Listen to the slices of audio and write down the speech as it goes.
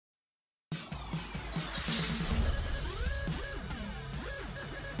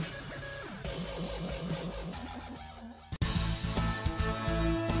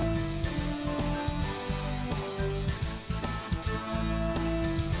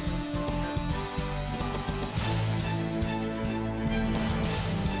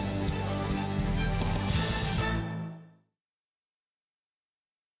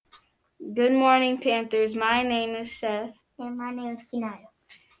Good morning, Panthers. My name is Seth. And my name is Kinaya.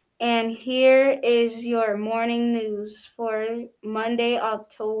 And here is your morning news for Monday,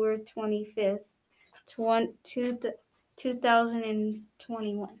 October 25th,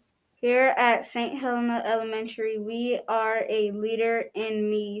 2021. Here at St. Helena Elementary, we are a Leader in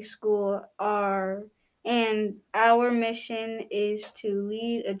Me school, and our mission is to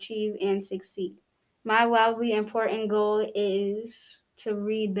lead, achieve, and succeed. My wildly important goal is to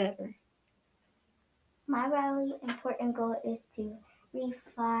read better. My wildly important goal is to read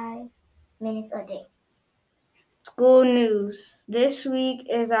 5 minutes a day. School news. This week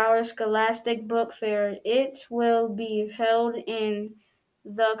is our Scholastic Book Fair. It will be held in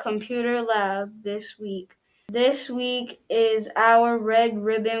the computer lab this week. This week is our Red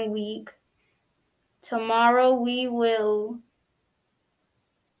Ribbon Week. Tomorrow we will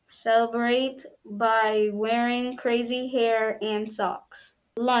celebrate by wearing crazy hair and socks.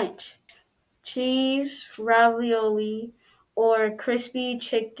 Lunch. Cheese ravioli or crispy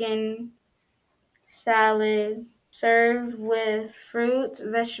chicken salad served with fruit,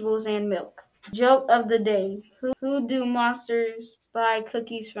 vegetables, and milk. Joke of the day. Who do monsters buy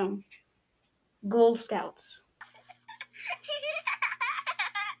cookies from? Girl Scouts.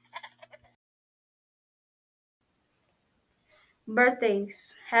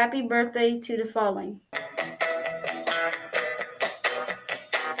 Birthdays. Happy birthday to the following.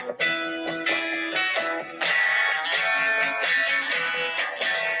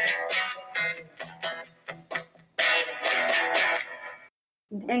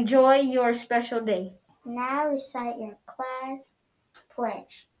 Enjoy your special day. Now recite your class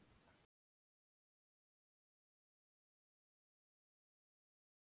pledge.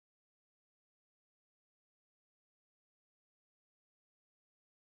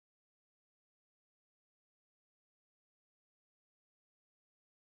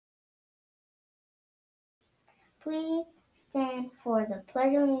 Please stand for the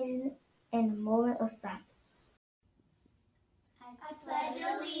Pledge of Allegiance and the moment of silence. I pledge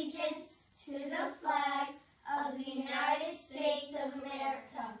allegiance to the flag of the United States of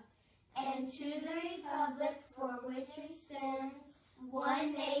America and to the republic for which it stands,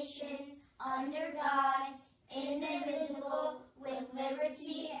 one nation, under God, indivisible, with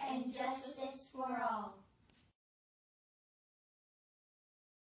liberty and justice for all.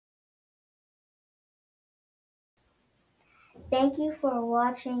 Thank you for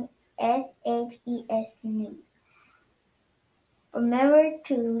watching SHES News. Remember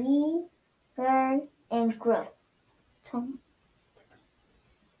to lead, learn, and grow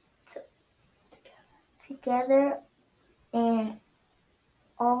together, and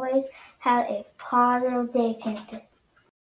always have a positive day, Panthers.